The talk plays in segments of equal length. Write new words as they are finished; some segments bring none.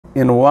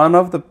In one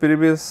of the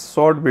previous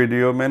short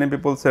video, many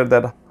people said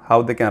that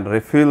how they can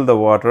refill the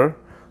water.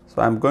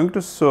 So I'm going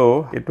to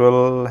show. It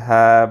will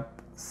have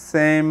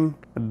same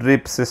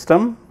drip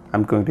system.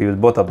 I'm going to use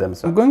both of them.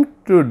 So I'm going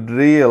to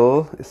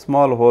drill a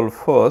small hole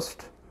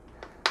first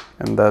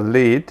in the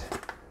lid.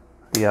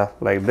 Yeah,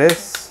 like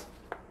this.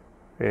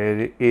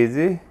 Very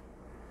easy.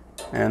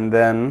 And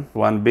then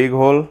one big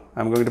hole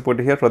I'm going to put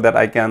here so that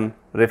I can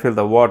refill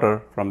the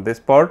water from this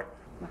part.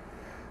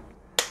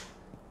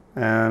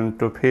 And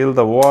to fill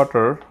the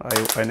water,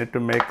 I need to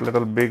make a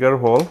little bigger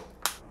hole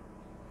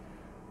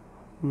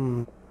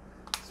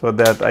so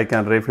that I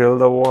can refill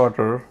the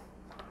water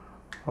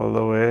all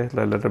the way,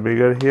 a little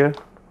bigger here,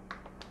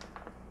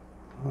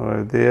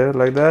 right there,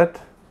 like that.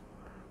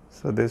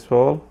 So this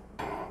hole,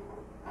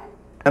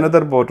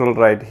 another bottle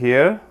right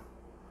here.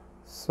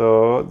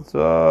 So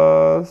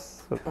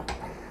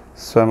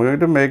I'm going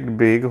to make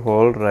big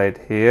hole right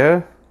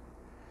here,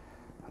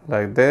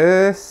 like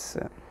this.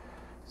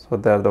 So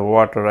that the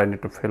water, I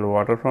need to fill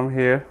water from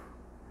here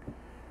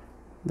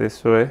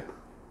this way.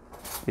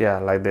 Yeah,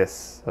 like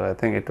this. So I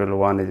think it will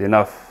one is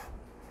enough.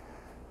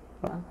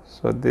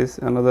 So this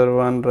another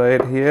one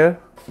right here,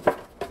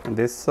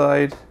 this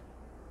side.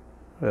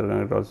 We're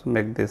going to also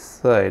make this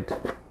side.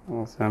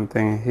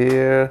 Something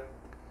here,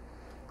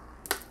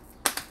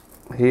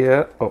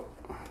 here, oh,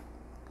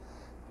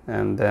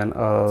 and then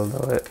all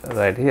the way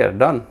right here.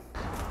 Done.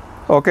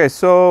 Okay,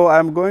 so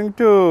I'm going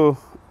to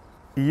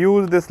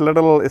use this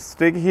little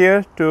stick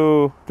here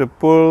to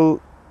pull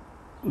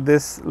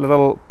this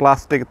little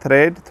plastic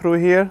thread through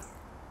here.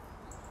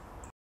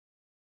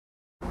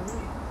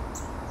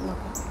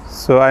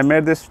 So I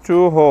made this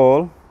 2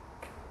 hole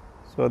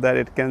so that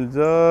it can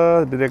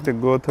just directly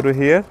go through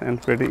here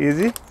and pretty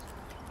easy.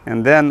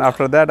 And then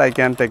after that I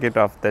can take it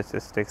off the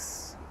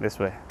sticks this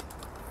way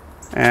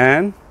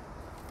and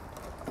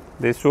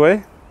this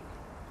way.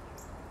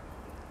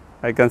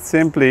 I can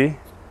simply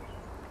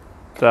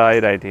tie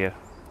right here.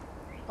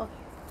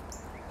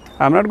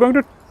 I'm not going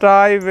to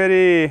tie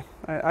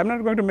I'm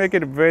not going to make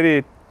it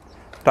very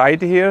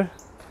tight here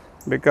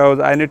because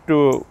I need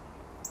to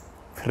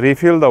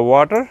refill the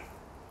water.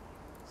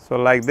 So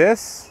like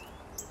this,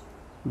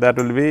 that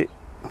will be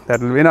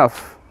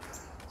enough.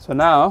 So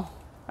now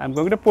I'm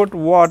going to put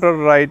water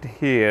right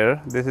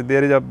here.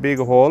 There is a big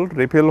hole,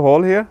 refill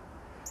hole here.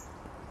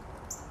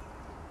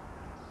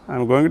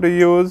 I'm going to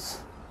use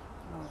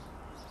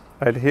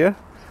right here.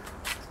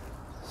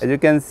 As you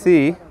can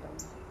see,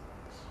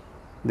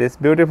 this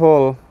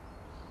beautiful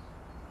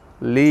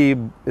leaf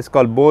is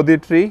called Bodhi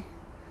tree.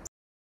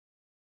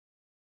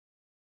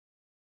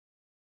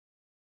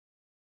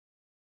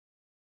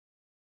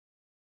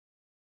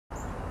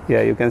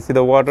 Yeah, you can see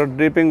the water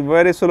dripping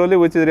very slowly,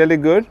 which is really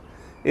good.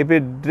 If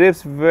it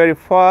drips very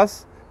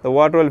fast, the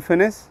water will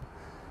finish.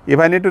 If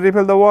I need to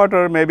refill the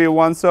water maybe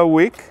once a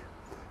week,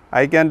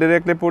 I can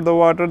directly put the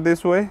water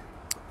this way.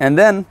 And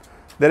then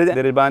there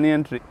is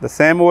banyan tree. The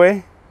same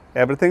way,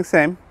 everything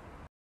same.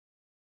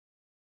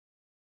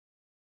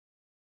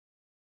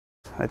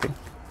 I think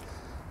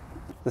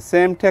the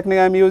same technique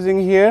I'm using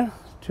here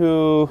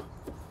to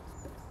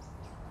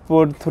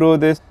put through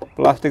this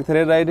plastic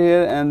thread right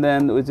here, and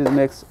then which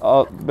makes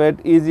a bit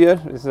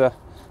easier. It's a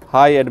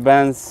high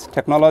advanced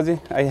technology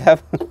I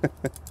have.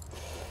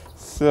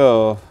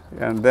 So,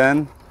 and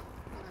then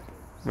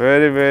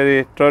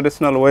very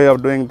traditional way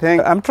of doing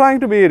things. I'm trying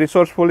to be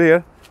resourceful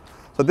here.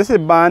 So this is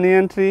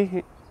banyan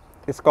tree.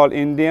 It's called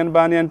Indian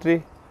banyan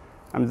tree.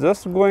 I'm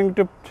just going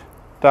to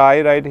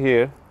tie right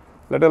here,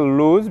 little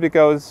loose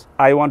because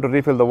I want to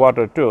refill the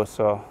water too.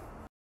 So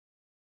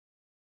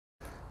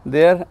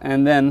there,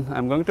 and then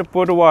I'm going to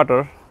put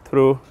water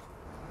through.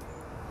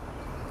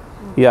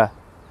 Yeah.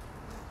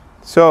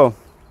 So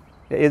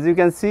as you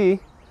can see,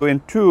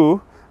 in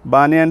 2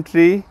 banyan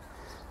tree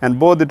and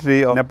Bodhi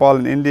tree of Nepal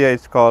and India,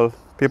 it's called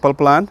people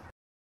plant.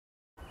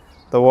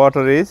 The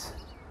water is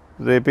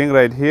dripping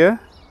right here.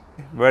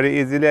 Very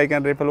easily I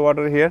can refill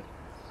water here.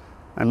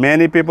 And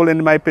many people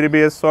in my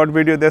previous short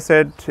video, they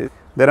said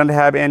they don't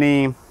have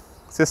any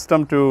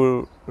system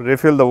to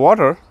refill the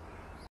water.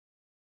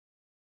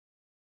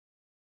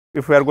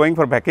 If we are going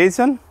for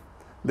vacation,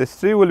 this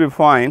tree will be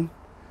fine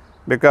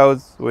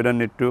because we don't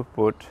need to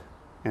put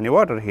any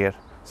water here.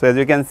 So as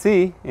you can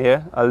see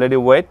here, already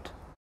wet.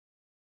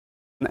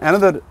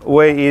 Another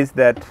way is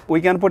that we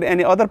can put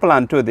any other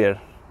plant too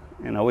there.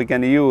 You know, we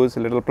can use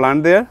a little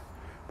plant there.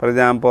 For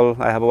example,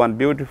 I have one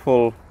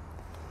beautiful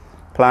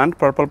plant,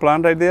 purple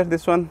plant right there,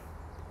 this one.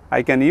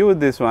 I can use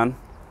this one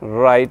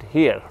right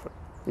here.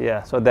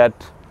 Yeah, so that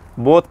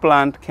both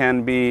plant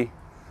can be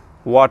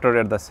watered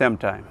at the same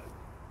time.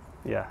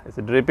 Yeah, it's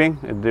dripping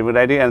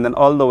right here, and then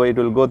all the way it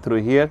will go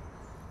through here.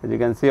 As you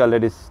can see,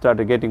 already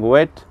started getting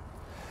wet.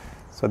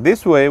 So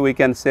this way we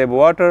can save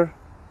water,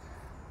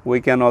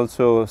 we can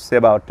also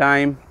save our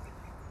time,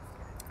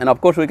 and of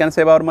course we can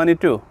save our money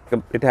too.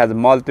 It has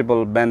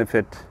multiple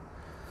benefits.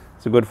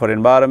 It's good for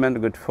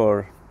environment, good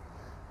for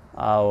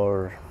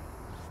our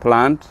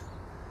plant,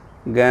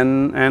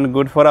 again, and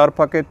good for our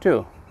pocket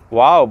too.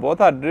 Wow, both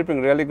are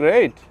dripping really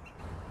great.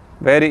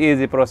 Very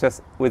easy process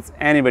which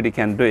anybody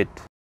can do it.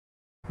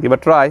 Give a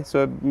try.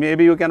 So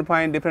maybe you can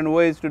find different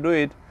ways to do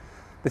it.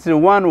 This is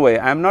one way.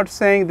 I am not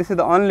saying this is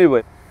the only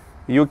way.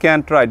 You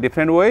can try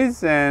different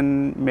ways,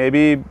 and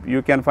maybe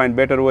you can find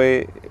better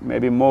way,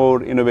 maybe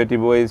more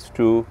innovative ways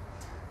to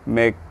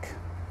make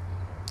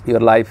your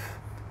life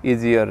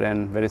easier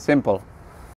and very simple.